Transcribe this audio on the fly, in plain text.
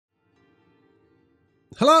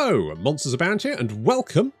Hello, Monsters Abound here, and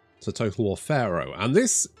welcome to Total War Pharaoh. And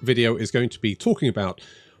this video is going to be talking about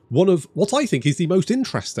one of what I think is the most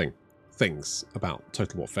interesting things about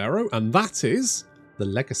Total War Pharaoh, and that is the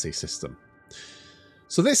Legacy system.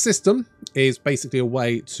 So this system is basically a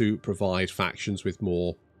way to provide factions with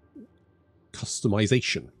more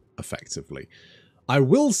customization, effectively. I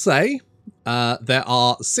will say there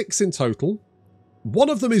are 6 in total. One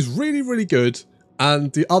of them is really, really good,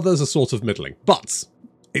 and the others are sort of middling, but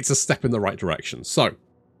it's a step in the right direction. So,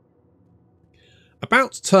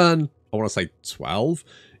 about turn, I want to say 12,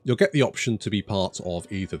 you'll get the option to be part of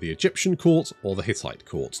either the Egyptian court or the Hittite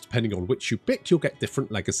court. Depending on which you pick, you'll get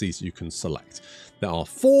different legacies you can select. There are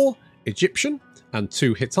 4 Egyptian and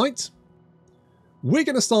 2 Hittite. We're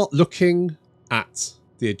going to start looking at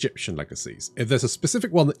the Egyptian legacies. If there's a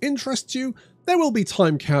specific one that interests you, there will be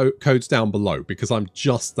time codes down below, because I'm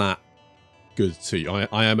just that good to you.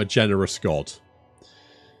 I am a generous god.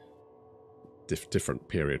 Different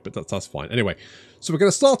period, but that's fine. Anyway, so we're going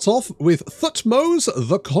to start off with Thutmose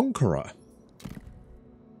the Conqueror.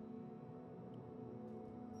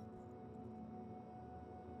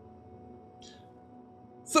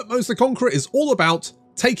 Thutmose the Conqueror is all about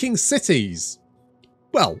taking cities.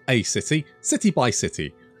 Well, a city, city by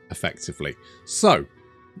city, effectively. So,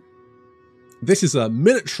 this is a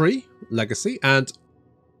military legacy, and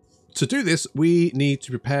to do this, we need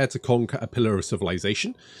to prepare to conquer a pillar of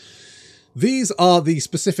civilization. These are the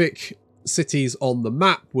specific cities on the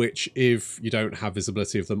map, which, if you don't have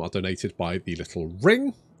visibility of them, are donated by the little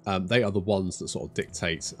ring. They are the ones that sort of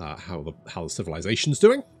dictate how the civilization's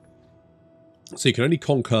doing. So you can only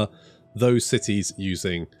conquer those cities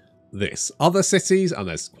using this. Other cities, and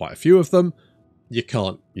there's quite a few of them, you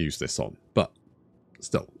can't use this on. But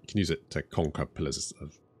still, you can use it to conquer pillars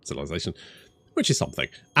of civilization, which is something.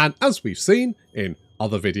 And as we've seen in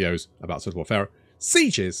other videos about Total War Pharaoh,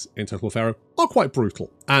 sieges in Total War Pharaoh are quite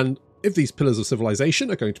brutal, and if these pillars of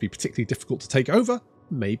civilization are going to be particularly difficult to take over,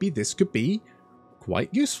 maybe this could be quite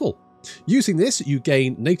useful. Using this, you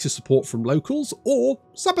gain native support from locals, or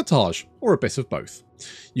sabotage, or a bit of both.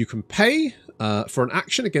 You can pay for an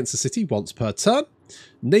action against a city once per turn.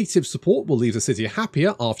 Native support will leave the city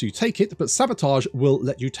happier after you take it, but sabotage will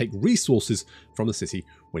let you take resources from the city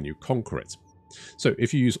when you conquer it. So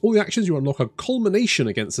if you use all the actions, you unlock a culmination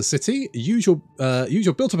against a city. Use your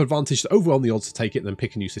built-up advantage to overwhelm the odds to take it, and then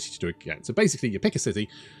pick a new city to do it again. So basically, you pick a city,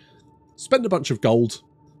 spend a bunch of gold,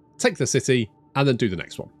 take the city, and then do the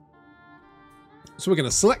next one. So we're going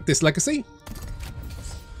to select this legacy,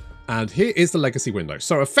 and here is the legacy window.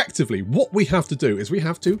 So effectively, what we have to do is we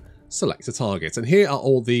have to select a target, and here are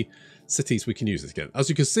all the cities we can use this again. As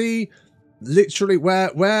you can see, literally where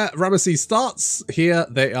Ramesses starts, here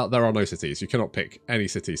there are no cities. You cannot pick any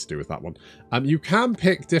cities to do with that one. You can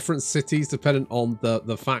pick different cities depending on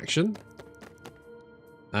the faction,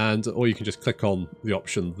 or you can just click on the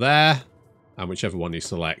option there, and whichever one you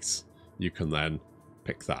select, you can then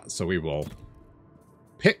pick that. So we will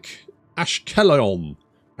pick Ashkelon.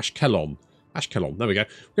 There we go.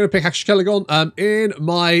 We're going to pick Ashkelon. In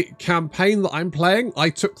my campaign that I'm playing, I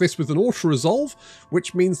took this with an auto-resolve,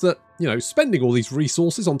 which means that, you know, spending all these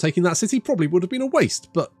resources on taking that city probably would have been a waste,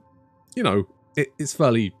 but, you know, it's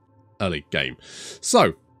fairly early game.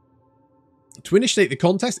 So, to initiate the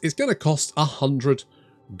contest, it's going to cost 100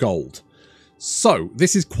 gold. So,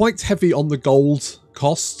 this is quite heavy on the gold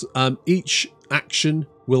cost. Each action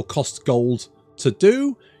will cost gold to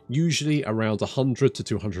do, usually around 100 to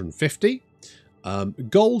 250.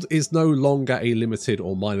 Gold is no longer a limited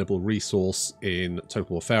or mineable resource in Total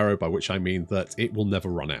War Pharaoh, by which I mean that it will never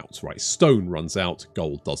run out, right? Stone runs out,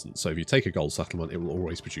 gold doesn't. So if you take a gold settlement, it will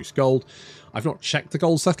always produce gold. I've not checked the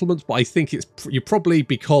gold settlement, but I think you probably,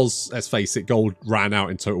 because, let's face it, gold ran out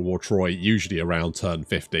in Total War Troy, usually around turn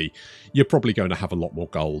 50, you're probably going to have a lot more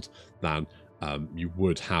gold than you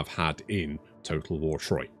would have had in Total War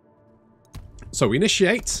Troy. So we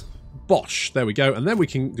initiate. Bosh, there we go, and then we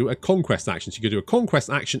can do a conquest action. So you can do a conquest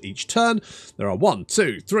action each turn. There are 1,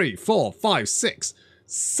 2, 3, 4, 5, 6,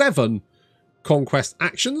 7 conquest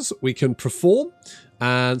actions we can perform,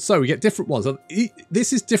 and so we get different ones. And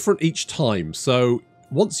this is different each time. So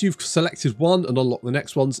once you've selected one and unlock the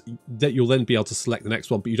next ones, that you'll then be able to select the next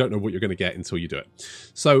one, but you don't know what you're going to get until you do it.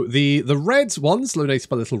 So the red ones, donated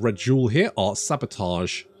by the little red jewel here, are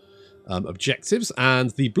sabotage objectives, and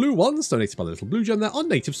the blue ones, donated by the little blue gem, there are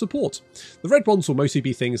native support. The red ones will mostly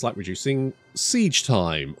be things like reducing siege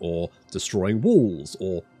time, or destroying walls,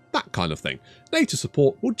 or that kind of thing. Native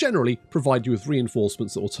support will generally provide you with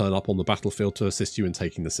reinforcements that will turn up on the battlefield to assist you in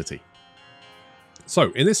taking the city.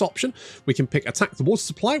 So in this option, we can pick attack the water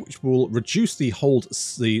supply, which will reduce the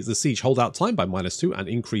siege holdout time by -2 and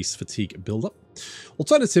increase fatigue buildup.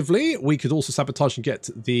 Alternatively, we could also sabotage and get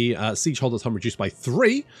the siege holdout time reduced by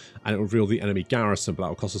 3, and it will reveal the enemy garrison, but that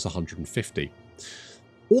will cost us 150.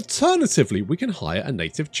 Alternatively, we can hire a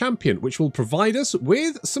native champion, which will provide us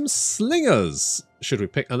with some slingers, should we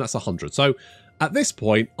pick, and that's 100. So at this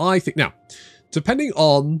point, I think, now, depending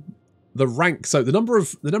on the rank, so the number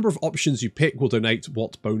of options you pick will donate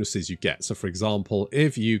what bonuses you get. So for example,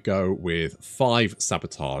 if you go with 5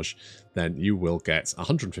 sabotage, then you will get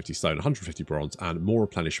 150 stone, 150 bronze, and more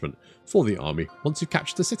replenishment for the army once you've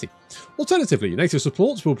captured the city. Alternatively, native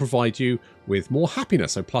supports will provide you with more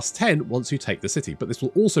happiness, so +10 once you take the city, but this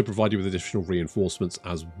will also provide you with additional reinforcements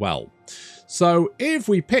as well. So if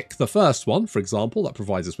we pick the first one, for example, that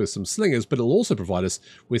provides us with some slingers, but it'll also provide us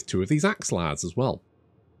with 2 of these axe lads as well.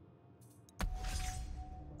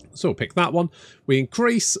 So we'll pick that one. We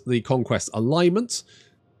increase the conquest alignment,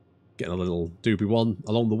 getting a little doobie one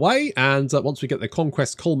along the way, and once we get the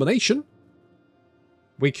conquest culmination,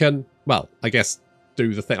 we can, well, I guess,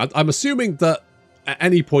 do the thing. I'm assuming that at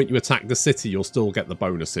any point you attack the city, you'll still get the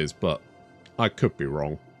bonuses, but I could be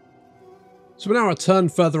wrong. So we're now a turn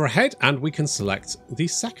further ahead, and we can select the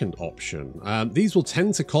second option. These will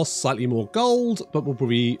tend to cost slightly more gold, but will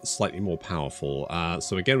be slightly more powerful.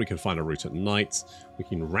 So again, we can find a route at night. We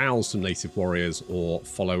can rouse some native warriors or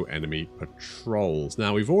follow enemy patrols.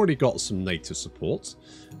 Now, we've already got some native support.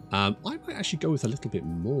 I might actually go with a little bit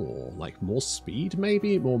more, like more speed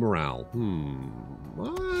maybe, more morale. I'm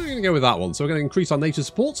going to go with that one. So we're going to increase our native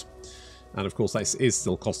support. And of course, that is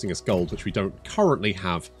still costing us gold, which we don't currently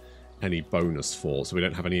have any bonus for, so we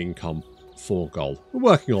don't have any income for gold. We're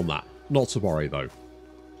working on that. Not to worry, though.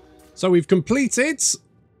 So we've completed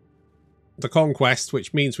the conquest,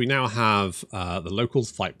 which means we now have the locals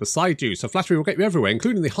fight beside you. So flattery will get you everywhere,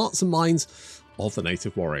 including the hearts and minds of the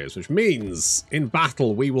native warriors, which means in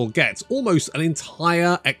battle we will get almost an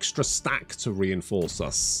entire extra stack to reinforce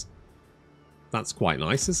us. That's quite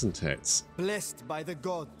nice, isn't it? Blessed by the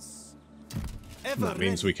gods. That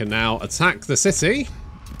means we can now attack the city.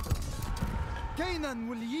 Canaan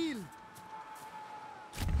will yield.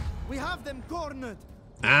 We have them cornered.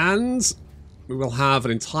 And we will have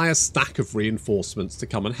an entire stack of reinforcements to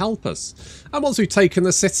come and help us. And once we've taken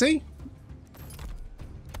the city,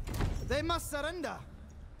 they must surrender.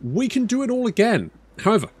 We can do it all again.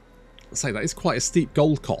 However, I'll say that is quite a steep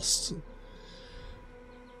gold cost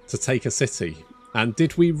to take a city. And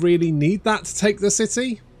did we really need that to take the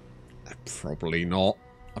city? Probably not.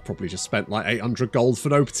 I probably just spent like 800 gold for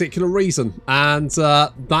no particular reason. And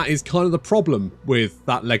that is kind of the problem with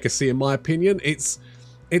that legacy, in my opinion.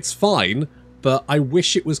 It's fine, but I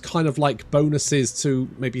wish it was kind of like bonuses to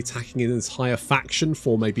maybe attacking an entire faction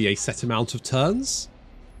for maybe a set amount of turns.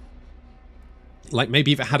 Like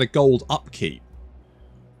maybe if it had a gold upkeep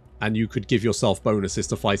and you could give yourself bonuses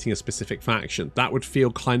to fighting a specific faction, that would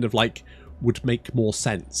feel kind of like would make more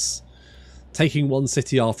sense. Taking one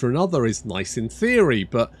city after another is nice in theory,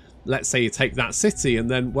 but let's say you take that city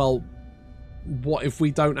and then, well, what if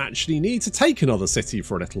we don't actually need to take another city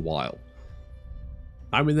for a little while?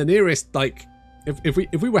 I mean, the nearest, like, if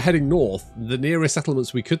we were heading north, the nearest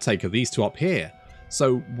settlements we could take are these two up here.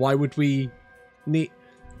 So why would we need...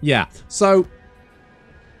 Yeah, so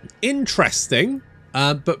interesting,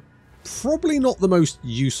 but probably not the most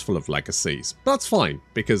useful of legacies. But that's fine,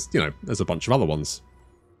 because, you know, there's a bunch of other ones.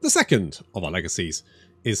 The second of our legacies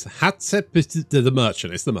is the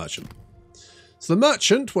Merchant. It's the Merchant. So the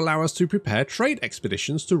Merchant will allow us to prepare trade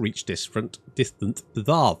expeditions to reach distant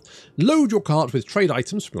bazaars. Load your cart with trade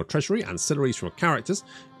items from your treasury and ancillaries from your characters.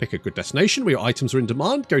 Pick a good destination where your items are in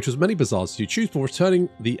demand. Go to as many bazaars as you choose before returning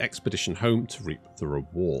the expedition home to reap the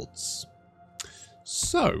rewards.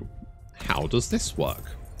 So, how does this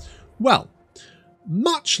work? Well,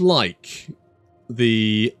 much like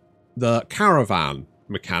the caravan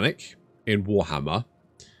mechanic in Warhammer,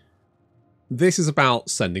 this is about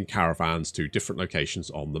sending caravans to different locations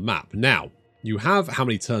on the map. Now, you have how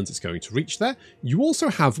many turns it's going to reach there. You also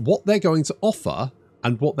have what they're going to offer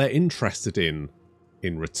and what they're interested in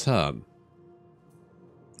return.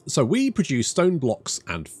 So we produce stone blocks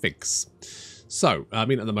and figs. So, I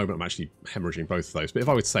mean, at the moment I'm actually hemorrhaging both of those, but if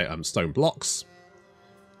I would say stone blocks,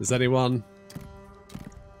 does anyone...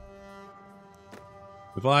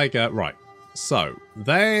 If I get... Right. So,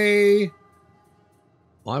 I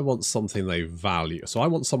want something they value. So I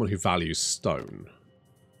want someone who values stone.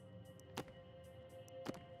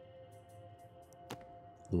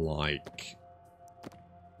 Like,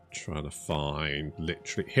 trying to find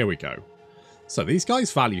literally... Here we go. So these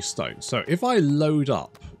guys value stone. So if I load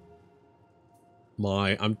up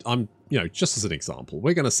I'm you know, just as an example,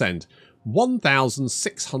 we're going to send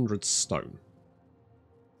 1,600 stone.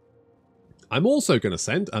 I'm also going to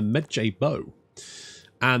send a Medjay bow.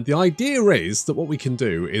 And the idea is that what we can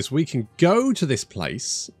do is we can go to this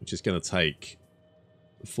place, which is going to take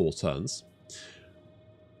 4 turns.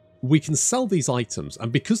 We can sell these items,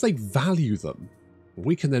 and because they value them,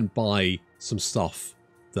 we can then buy some stuff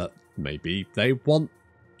that maybe they want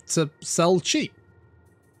to sell cheap.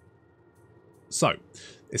 So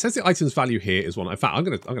it says the items value here is 1. In fact, I'm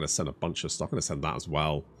gonna send a bunch of stuff. I'm gonna send that as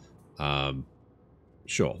well.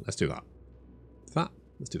 Sure, let's do that.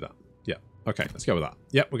 Let's do that. Yeah. Okay, let's go with that.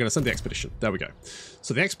 Yep, we're gonna send the expedition. There we go.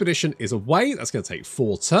 So the expedition is away. That's gonna take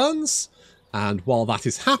 4 turns, and while that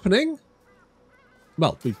is happening,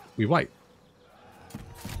 well, we wait.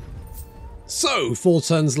 So 4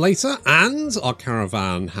 turns later, and our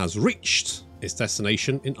caravan has reached its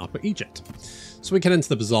destination in Upper Egypt. So we can enter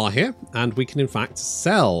the bazaar here, and we can in fact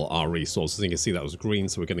sell our resources. You can see that was green,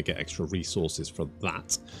 so we're going to get extra resources for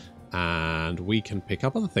that. And we can pick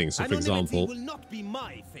up other things. So for example, will not be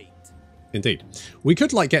my fate. Indeed. We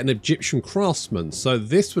could like get an Egyptian craftsman. So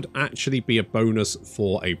this would actually be a bonus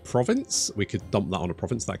for a province. We could dump that on a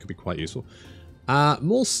province. That could be quite useful.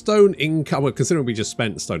 More stone income. Well, considering we just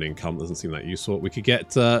spent stone income, doesn't seem that useful. We could get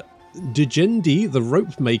Digendi, the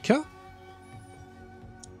rope maker.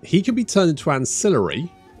 He can be turned into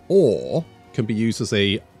ancillary, or can be used as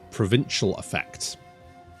a provincial effect.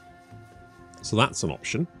 So that's an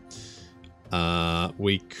option.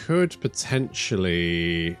 We could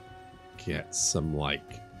potentially get some,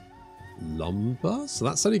 like, lumber. So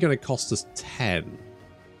that's only going to cost us 10.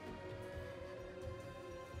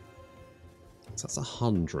 So that's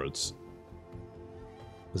 100.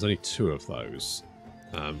 There's only 2 of those.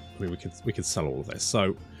 I mean, we could sell all of this.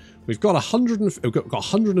 So we've got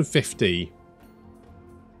 150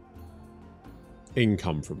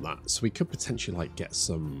 income from that. So we could potentially like get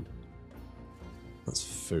some. That's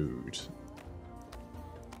food.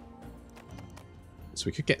 So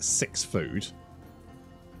we could get 6 food.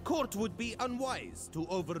 Court would be unwise to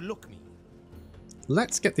overlook me.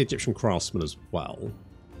 Let's get the Egyptian craftsman as well.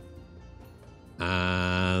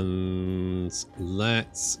 And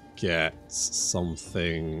let's get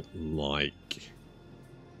something like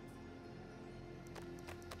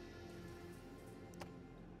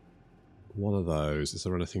one of those. Is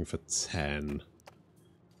there anything for 10?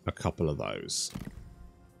 A couple of those.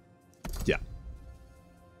 Yeah.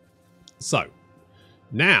 So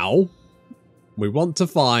now we want to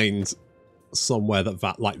find somewhere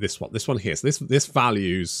that like this one. This one here. So this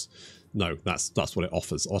values. No, that's what it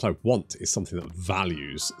offers. What I want is something that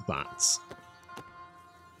values that.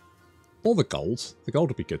 Or the gold. The gold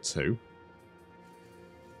would be good too.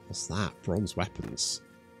 What's that? Bronze weapons.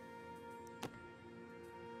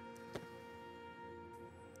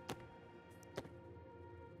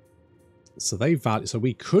 So they value. So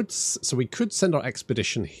we could send our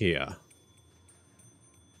expedition here.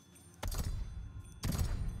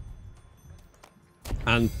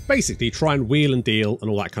 And basically try and wheel and deal and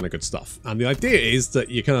all that kind of good stuff. And the idea is that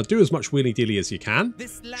you kind of do as much wheelie dealy as you can.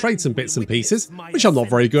 Trade some bits and pieces, which I'm not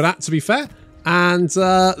very good at, to be fair. And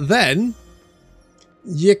then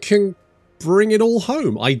you can bring it all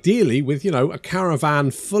home. Ideally with, you know, a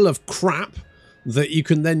caravan full of crap that you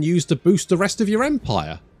can then use to boost the rest of your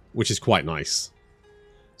empire, which is quite nice.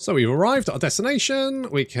 So we've arrived at our destination.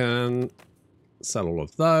 We can sell all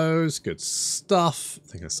of those. Good stuff. I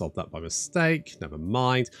think I sold that by mistake. Never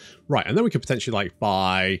mind. Right, and then we could potentially like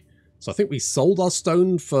buy. So I think we sold our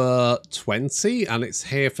stone for 20 and it's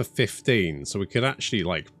here for 15. So we could actually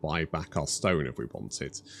like buy back our stone if we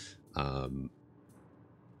wanted.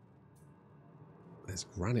 There's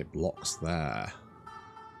granite blocks there.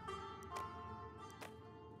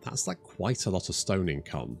 That's like quite a lot of stone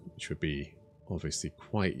income, which would be obviously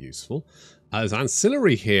quite useful. There's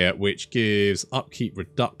ancillary here, which gives upkeep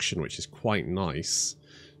reduction, which is quite nice.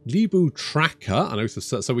 Libu tracker, and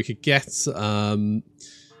so we could get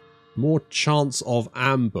more chance of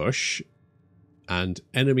ambush, and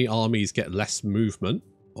enemy armies get less movement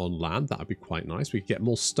on land. That would be quite nice. We could get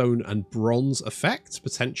more stone and bronze effect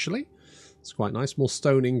potentially. It's quite nice. More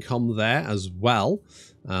stone income there as well.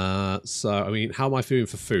 So I mean, how am I feeling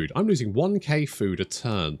for food? I'm losing 1k food a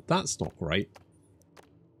turn. That's not great.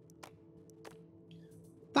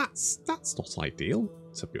 That's not ideal,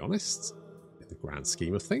 to be honest. In the grand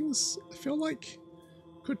scheme of things, I feel like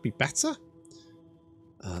could be better.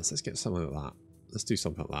 So let's get something like that. Let's do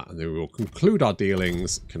something like that, and then we will conclude our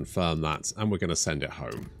dealings, confirm that, and we're going to send it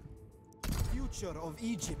home. Future of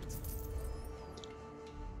Egypt.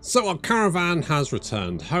 So our caravan has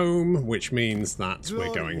returned home, which means that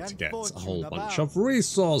we're going to get a whole bunch of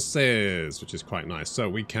resources, which is quite nice. So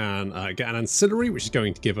we can get an ancillary, which is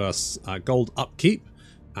going to give us gold upkeep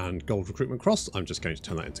and gold recruitment cross. I'm just going to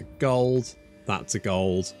turn that into gold. That's a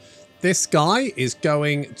gold. This guy is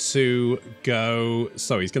going to go...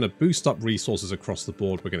 So he's going to boost up resources across the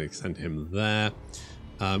board. We're going to send him there.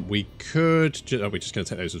 We could... we're just going to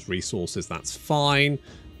take those as resources. That's fine.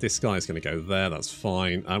 This guy's going to go there. That's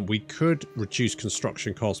fine. We could reduce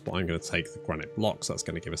construction costs, but I'm going to take the granite blocks. That's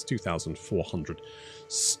going to give us 2,400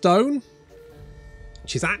 stone,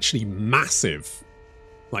 which is actually massive.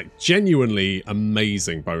 Like, genuinely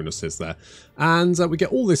amazing bonuses there. And we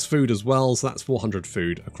get all this food as well, so that's 400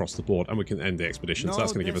 food across the board, and we can end the expedition. So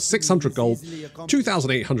that's going to give us 600 gold,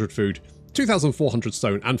 2,800 food, 2,400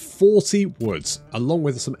 stone, and 40 woods, along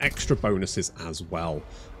with some extra bonuses as well.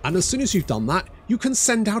 And as soon as you've done that, you can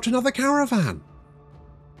send out another caravan.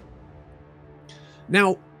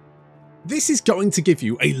 Now, this is going to give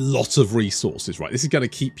you a lot of resources, right? This is going to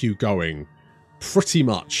keep you going pretty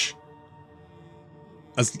much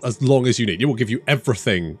as long as you need. It will give you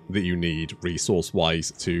everything that you need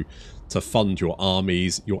resource-wise to fund your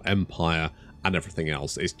armies, your empire, and everything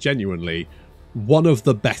else. It's genuinely one of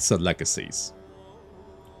the better legacies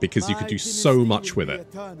because you can do so much with it.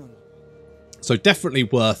 So definitely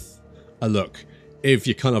worth a look if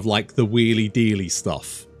you kind of like the wheelie-dealy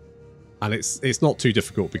stuff. And it's not too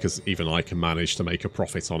difficult because even I can manage to make a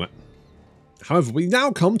profit on it. However, we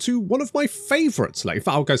now come to one of my favourites. In fact,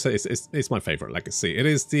 I'll go say it's my favourite legacy. It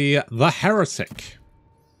is the Heretic.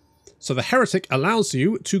 So the Heretic allows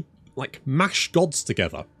you to like mash gods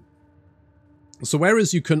together. So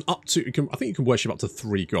whereas you can I think you can worship up to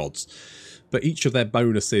 3 gods, but each of their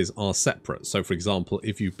bonuses are separate. So for example,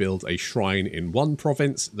 if you build a shrine in one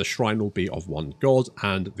province, the shrine will be of one god,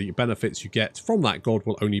 and the benefits you get from that god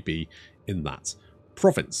will only be in that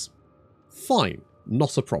province. Fine,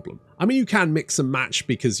 not a problem. I mean, you can mix and match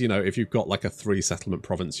because, you know, if you've got like a 3 settlement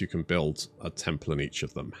province, you can build a temple in each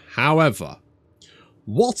of them. However,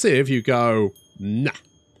 what if you go, nah.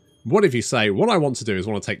 What if you say, what I want to do is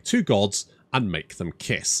I want to take 2 gods and make them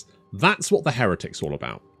kiss. That's what the Heretic's all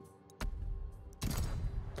about.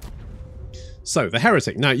 So, the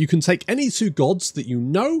Heretic. Now, you can take any 2 gods that you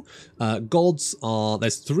know.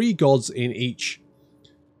 There's 3 gods in each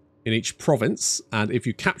province, and if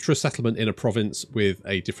you capture a settlement in a province with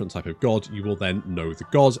a different type of god, you will then know the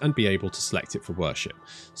god and be able to select it for worship.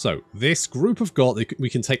 So, this group of gods, we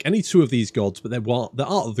can take any 2 of these gods, but there are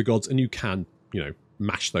other gods, and you can, you know,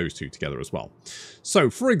 mash those 2 together as well. So,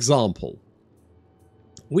 for example,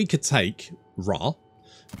 we could take Ra,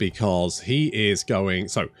 because he is going...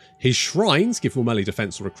 So, his shrines give more melee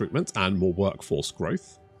defense or recruitment and more workforce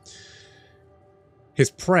growth. His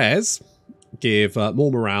prayers give more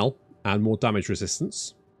morale and more damage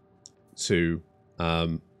resistance to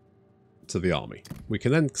the army. We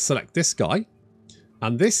can then select this guy,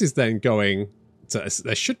 and this is then going to...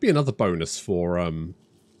 There should be another bonus for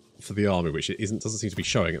the army, which it doesn't seem to be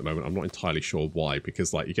showing at the moment. I'm not entirely sure why,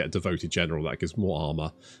 because like you get a devoted general that gives more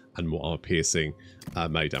armor and more armor piercing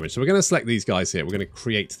melee damage. So we're going to select these guys here. We're going to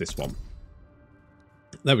create this one.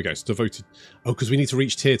 There we go. It's devoted. Oh, because we need to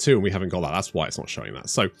reach tier 2 and we haven't got that. That's why it's not showing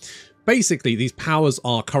that. So basically, these powers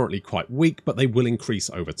are currently quite weak, but they will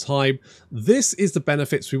increase over time. This is the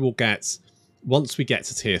benefits we will get once we get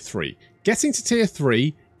to tier 3. Getting to tier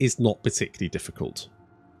 3 is not particularly difficult.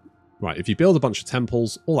 Right, if you build a bunch of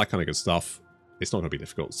temples, all that kind of good stuff, it's not going to be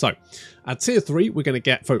difficult. So, at tier 3, we're going to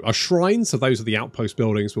get for a shrine. So those are the outpost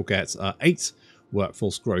buildings. We'll get 8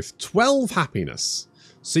 workforce growth, 12 happiness.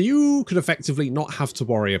 So you could effectively not have to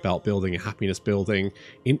worry about building a happiness building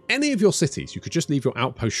in any of your cities. You could just leave your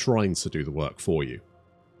outpost shrines to do the work for you.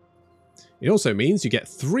 It also means you get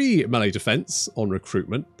 3 melee defense on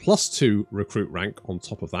recruitment, plus 2 recruit rank on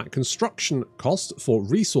top of that. Construction cost for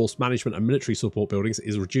resource management and military support buildings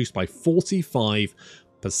is reduced by 45%.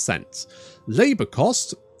 Labor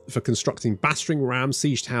cost for constructing battering rams,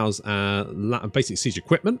 siege towers, basic siege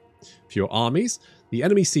equipment for your armies. The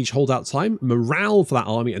enemy siege holdout time, morale for that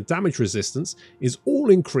army, and damage resistance is all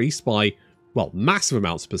increased by, well, massive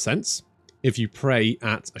amounts of percents if you pray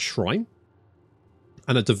at a shrine.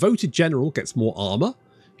 And a devoted general gets more armor.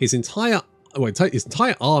 His entire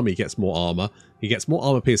army gets more armor. He gets more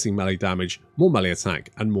armor-piercing melee damage, more melee attack,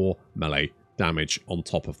 and more melee damage on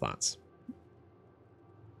top of that.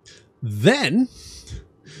 Then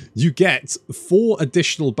you get 4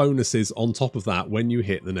 additional bonuses on top of that when you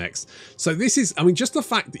hit the next. So this is, I mean, just the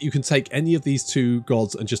fact that you can take any of these 2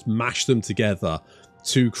 gods and just mash them together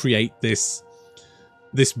to create this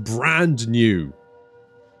brand new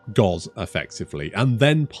god, effectively, and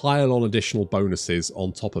then pile on additional bonuses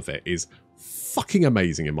on top of it is fucking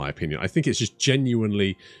amazing, in my opinion. I think it's just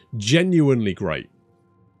genuinely great.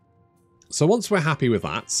 So once we're happy with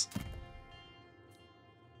that,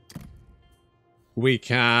 we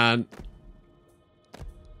can...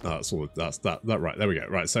 Oh, that's all. That's that. Right, there we go.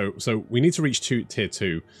 Right, so we need to reach tier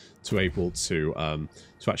 2 to able to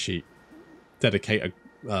actually dedicate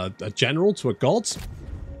a general to a god.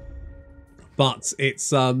 But it's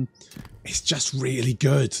just really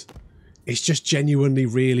good. It's just genuinely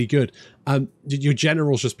really good. Your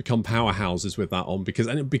generals just become powerhouses with that on,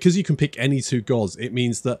 because you can pick any 2 gods. It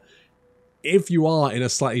means that if you are in a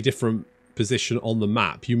slightly different position on the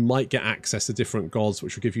map, you might get access to different gods,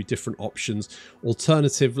 which will give you different options.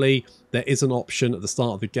 Alternatively, there is an option at the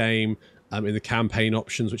start of the game in the campaign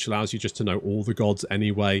options, which allows you just to know all the gods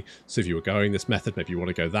anyway. So if you were going this method, maybe you want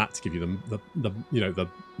to go that to give you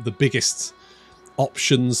the biggest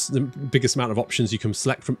options, the biggest amount of options you can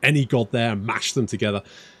select from any god there and mash them together.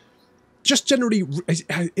 Just generally,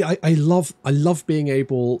 I love being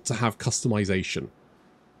able to have customization.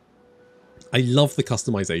 I love the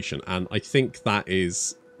customization, and I think that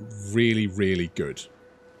is really, really good.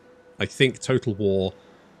 I think Total War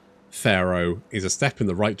Pharaoh is a step in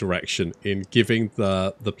the right direction in giving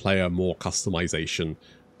the player more customization.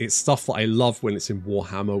 It's stuff that I love when it's in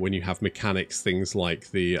Warhammer, when you have mechanics, things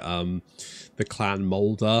like the clan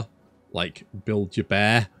molder, like build your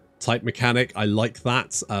bear type mechanic. I like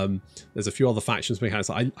that. There's a few other factions mechanics.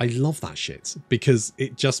 I love that shit, because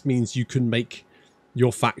it just means you can make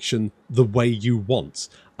your faction the way you want,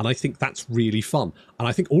 and I think that's really fun. And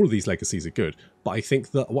I think all of these legacies are good, but I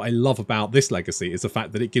think that what I love about this legacy is the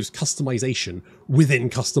fact that it gives customization within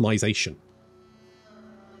customization.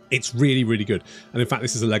 It's really, really good. And in fact,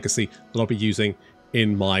 this is a legacy that I'll be using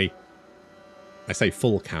in my, I say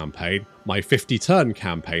full campaign, my 50-turn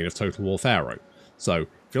campaign of Total War Pharaoh. So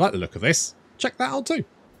if you like the look of this, check that out too.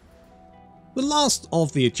 The last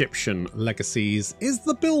of the Egyptian legacies is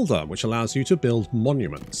the Builder, which allows you to build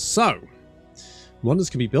monuments. So, wonders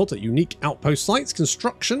can be built at unique outpost sites.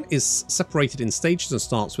 Construction is separated in stages and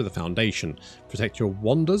starts with a foundation. Protect your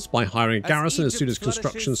wonders by hiring a garrison as soon as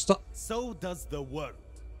construction starts. So does the world.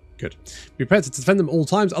 Good. Be prepared to defend them at all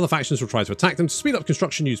times. Other factions will try to attack them. To speed up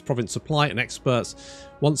construction, use province supply and experts.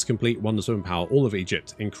 Once complete, wonders will empower all of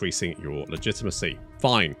Egypt, increasing your legitimacy.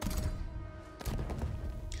 Fine.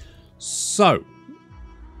 So,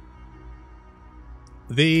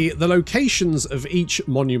 the locations of each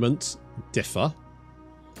monument differ.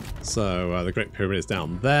 So, the Great Pyramid is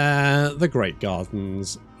down there, the Great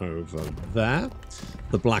Gardens over there,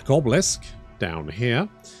 the Black Obelisk down here,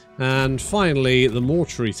 and finally the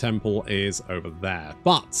Mortuary Temple is over there.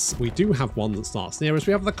 But we do have one that starts near us.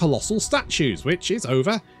 We have the Colossal Statues, which is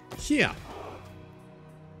over here.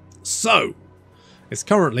 So, it's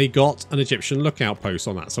currently got an Egyptian lookout post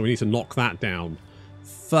on that, so we need to knock that down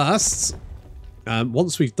first.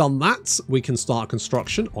 Once we've done that, we can start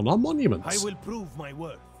construction on our monuments. I will prove my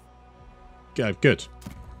worth. Good.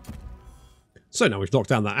 So now we've knocked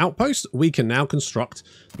down that outpost, we can now construct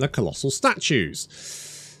the colossal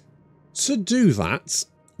statues. To do that,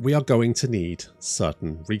 we are going to need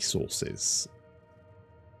certain resources.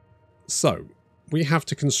 So, we have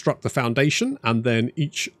to construct the foundation and then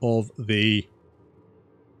each of the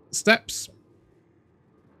steps.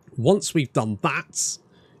 Once we've done that,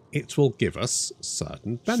 it will give us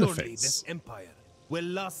certain benefits. Surely this empire will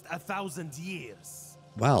last 1,000 years.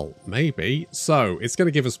 Well, maybe. So, it's going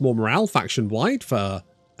to give us more morale faction-wide for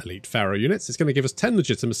elite Pharaoh units. It's going to give us 10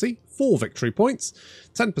 legitimacy, 4 victory points,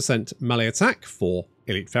 10% melee attack for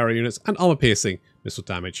elite Pharaoh units, and armor piercing missile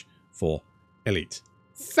damage for elite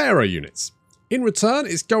Pharaoh units. In return,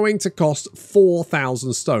 it's going to cost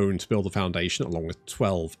 4,000 stone to build the foundation along with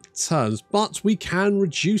 12 turns, but we can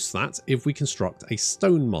reduce that if we construct a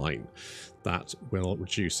stone mine. That will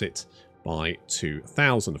reduce it by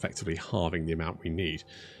 2,000, effectively halving the amount we need.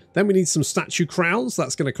 Then we need some statue crowns.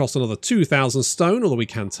 That's going to cost another 2,000 stone, although we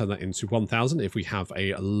can turn that into 1,000 if we have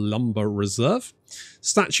a lumber reserve.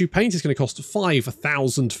 Statue paint is going to cost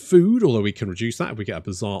 5,000 food, although we can reduce that if we get a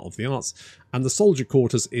Bazaar of the Arts. And the soldier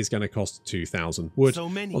quarters is going to cost 2,000 wood,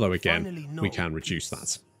 although again, we can reduce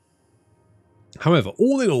that. However,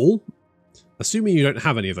 all in all, assuming you don't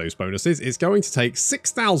have any of those bonuses, it's going to take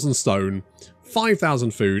 6,000 stone,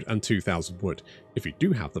 5,000 food, and 2,000 wood. If you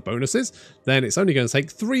do have the bonuses, then it's only going to take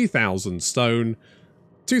 3,000 stone,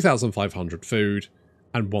 2,500 food,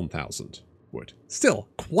 and 1,000 wood. Still,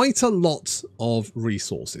 quite a lot of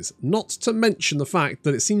resources. Not to mention the fact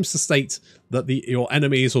that it seems to state that your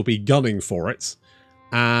enemies will be gunning for it,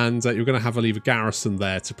 and you're going to have to leave a garrison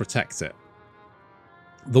there to protect it.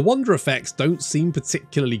 The wonder effects don't seem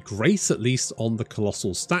particularly great, at least on the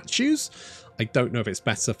colossal statues. I don't know if it's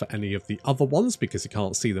better for any of the other ones because you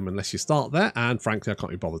can't see them unless you start there. And frankly, I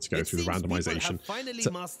can't be bothered to go through the randomization. Finally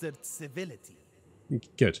mastered civility.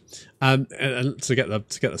 Good. And to get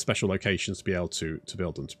the special locations to be able to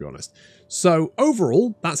build them, to be honest. So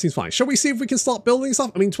overall, that seems fine. Shall we see if we can start building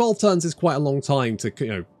stuff? I mean, 12 turns is quite a long time to, you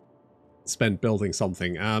know, spend building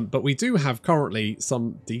something. But we do have currently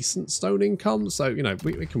some decent stone income, so you know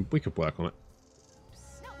we could work on it.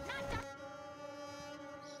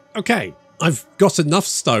 Okay, I've got enough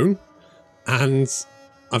stone, and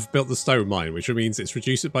I've built the stone mine, which means it's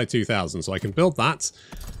reduced it by 2,000, so I can build that.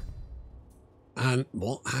 And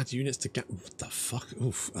what? Add units to get... What the fuck?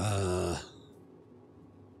 Oof.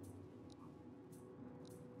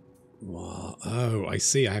 What? Oh, I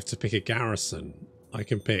see. I have to pick a garrison. I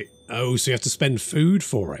can pick... Oh, so you have to spend food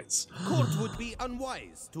for it. Court would be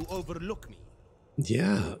unwise to overlook me.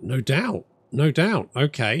 Yeah, no doubt. No doubt.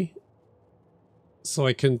 Okay. So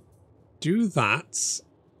I can do that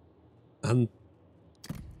and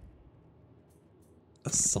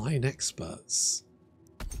assign experts.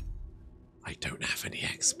 I don't have any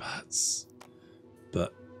experts.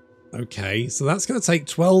 But, okay, so that's going to take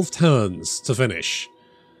 12 turns to finish.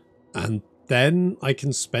 And then I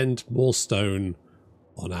can spend more stone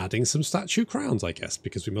on adding some statue crowns, I guess,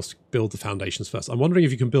 because we must build the foundations first. I'm wondering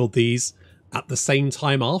if you can build these at the same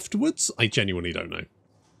time afterwards. I genuinely don't know.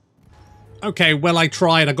 Okay, well, I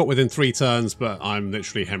tried. I got within 3 turns, but I'm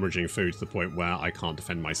literally hemorrhaging food to the point where I can't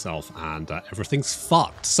defend myself and everything's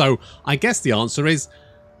fucked. So I guess the answer is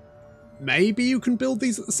maybe you can build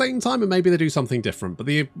these at the same time and maybe they do something different. But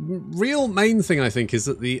the real main thing, I think, is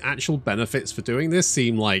that the actual benefits for doing this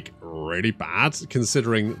seem like really bad,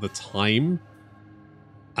 considering the time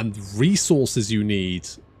and resources you need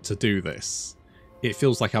to do this. It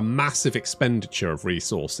feels like a massive expenditure of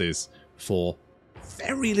resources for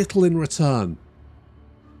very little in return.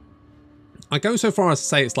 I go so far as to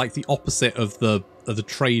say it's like the opposite of the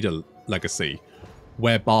trader legacy,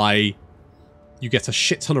 whereby you get a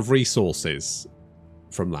shit ton of resources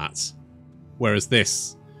from that, whereas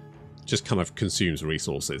this just kind of consumes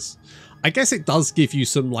resources. I guess it does give you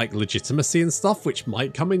some like legitimacy and stuff, which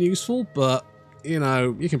might come in useful, but you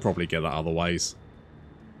know, you can probably get that other ways.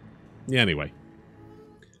 Yeah, anyway.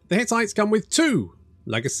 The Hittites come with 2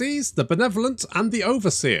 legacies, the Benevolent and the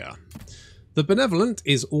Overseer. The Benevolent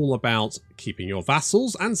is all about keeping your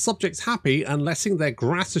vassals and subjects happy and letting their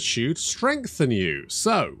gratitude strengthen you.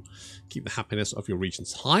 So, keep the happiness of your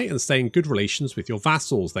regions high and stay in good relations with your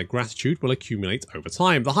vassals. Their gratitude will accumulate over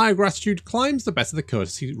time. The higher gratitude climbs, the better the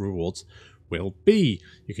courtesy rewards will be.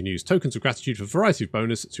 You can use tokens of gratitude for a variety of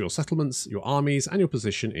bonus to your settlements, your armies, and your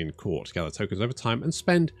position in court. Gather tokens over time and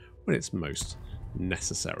spend when it's most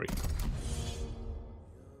necessary.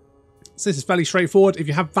 So this is fairly straightforward. If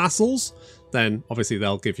you have vassals, then obviously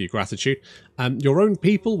they'll give you gratitude. Your own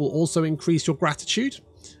people will also increase your gratitude,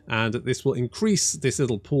 and this will increase this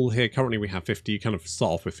little pool here. Currently we have 50. You kind of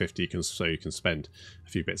start off with 50, so you can spend a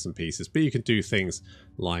few bits and pieces. But you can do things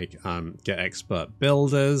like get expert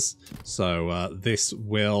builders. So this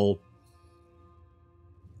will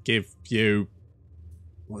give you...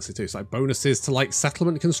 What's it do? It's like bonuses to like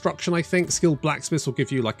settlement construction, I think. Skilled blacksmiths will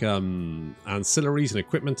give you like ancillaries and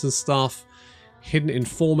equipment and stuff. Hidden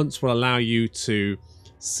informants will allow you to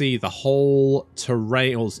see the whole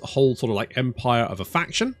terrain or whole sort of like empire of a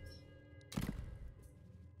faction.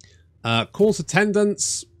 Court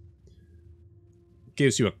attendance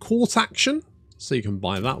gives you a court action, so you can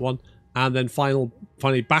buy that one. And then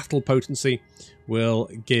finally battle potency will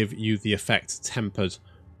give you the effect tempered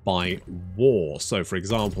by war. So for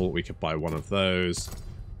example, we could buy one of those,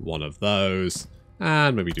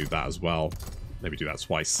 and maybe do that as well. Maybe do that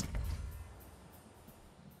twice.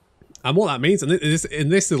 And what that means, and in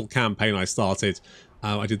this little campaign I started,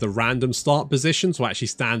 I did the random start position, so I actually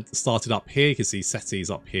started up here. You can see SETI's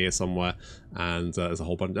up here somewhere, and there's a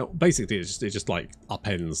whole bunch. Basically, it just like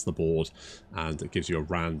upends the board, and it gives you a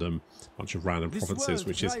bunch of random provinces,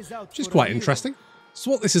 which is quite interesting. So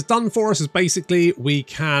what this has done for us is basically we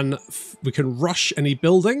can rush any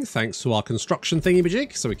building thanks to our construction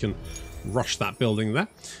thingy-majig, so we can rush that building there.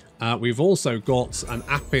 We've also got an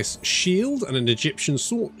Apis shield and an Egyptian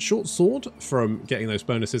short sword from getting those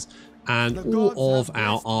bonuses, and all of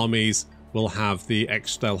our armies will have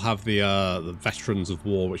they'll have the veterans of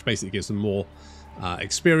war, which basically gives them more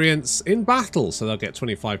experience in battle, so they'll get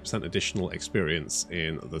 25% additional experience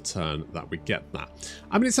in the turn that we get that.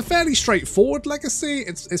 I mean, it's a fairly straightforward legacy.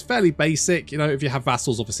 It's fairly basic. You know, if you have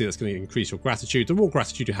vassals, obviously that's going to increase your gratitude. The more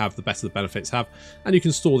gratitude you have, the better the benefits have, and you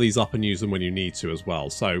can store these up and use them when you need to as well.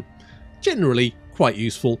 So generally quite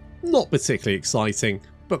useful. Not particularly exciting,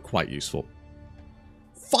 but quite useful.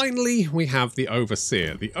 Finally, we have the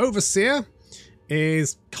Overseer. The Overseer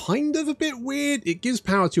is kind of a bit weird. It gives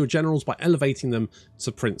power to your generals by elevating them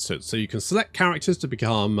to princehood. So you can select characters to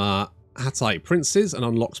become Hittite princes and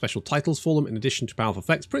unlock special titles for them. In addition to powerful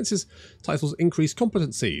effects, princes titles increase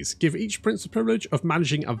competencies. Give each prince the privilege of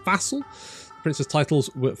managing a vassal. Prince's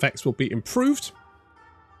titles effects will be improved.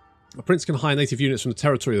 A prince can hire native units from the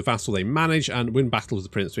territory of the vassal they manage and win battles with the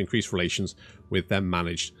prince to increase relations with their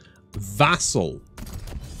managed vassal.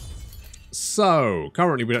 So,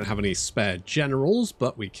 currently we don't have any spare generals,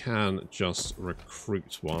 but we can just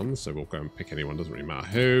recruit one. So we'll go and pick anyone, doesn't really matter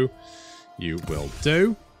who. You will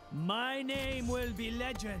do. My name will be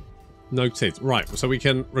legend. Noted. Right, so we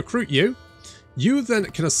can recruit you. You then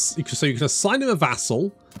can, so you can assign him a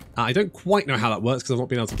vassal. I don't quite know how that works because I've not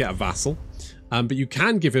been able to get a vassal. But you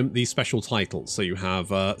can give him these special titles. So you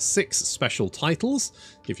have 6 special titles,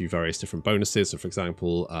 give you various different bonuses. So for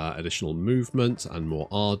example, additional movement and more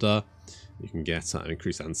ardor. You can get an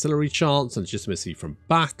increased ancillary chance and legitimacy from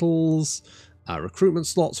battles, recruitment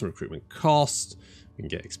slots and recruitment cost. You can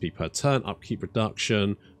get XP per turn, upkeep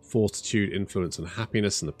reduction, fortitude, influence and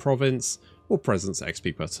happiness in the province, or presence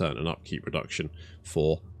XP per turn and upkeep reduction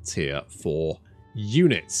for tier 4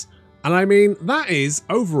 units. And I mean, that is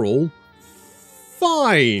overall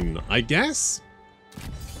fine, I guess.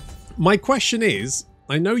 My question is,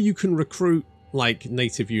 I know you can recruit like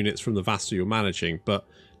native units from the vassal you're managing, but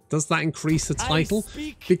does that increase the title?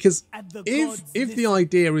 Because if the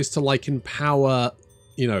idea is to like empower,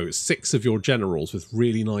 you know, 6 of your generals with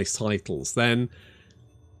really nice titles, then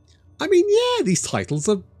I mean, yeah, these titles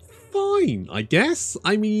are fine, I guess.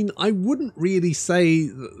 I mean, I wouldn't really say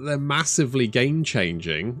that they're massively game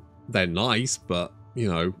changing. They're nice, but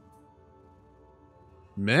you know,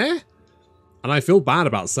 meh. And I feel bad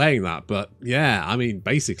about saying that, but yeah, I mean,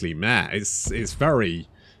 basically meh. It's very,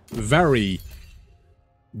 very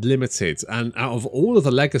limited, and out of all of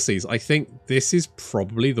the legacies, I think this is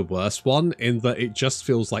probably the worst one in that it just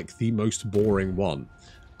feels like the most boring one,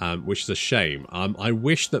 which is a shame. I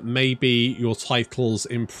wish that maybe your titles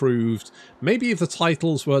improved. Maybe if the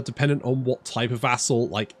titles were dependent on what type of vassal,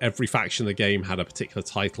 like every faction in the game had a particular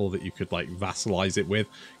title that you could like vassalize it with,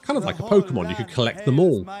 kind of like a Pokemon, you could collect them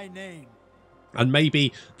all. And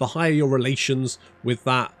maybe the higher your relations with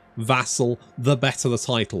that vassal, the better the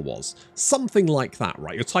title was. Something like that,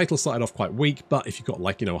 right? Your title started off quite weak, but if you've got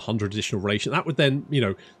like, you know, 100 additional relations, that would then, you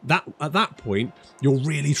know, that at that point, you're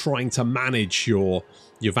really trying to manage your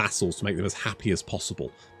vassals to make them as happy as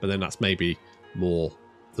possible. But then that's maybe more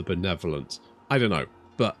the Benevolent. I don't know.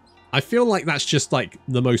 But I feel like that's just like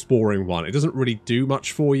the most boring one. It doesn't really do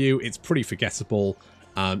much for you. It's pretty forgettable.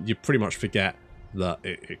 You pretty much forget that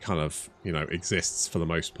it kind of, you know, exists for the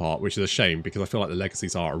most part, which is a shame because I feel like the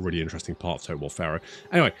legacies are a really interesting part of Total War Pharaoh.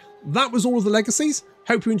 Anyway, that was all of the legacies.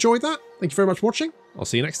 Hope you enjoyed that. Thank you very much for watching. I'll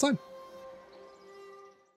see you next time.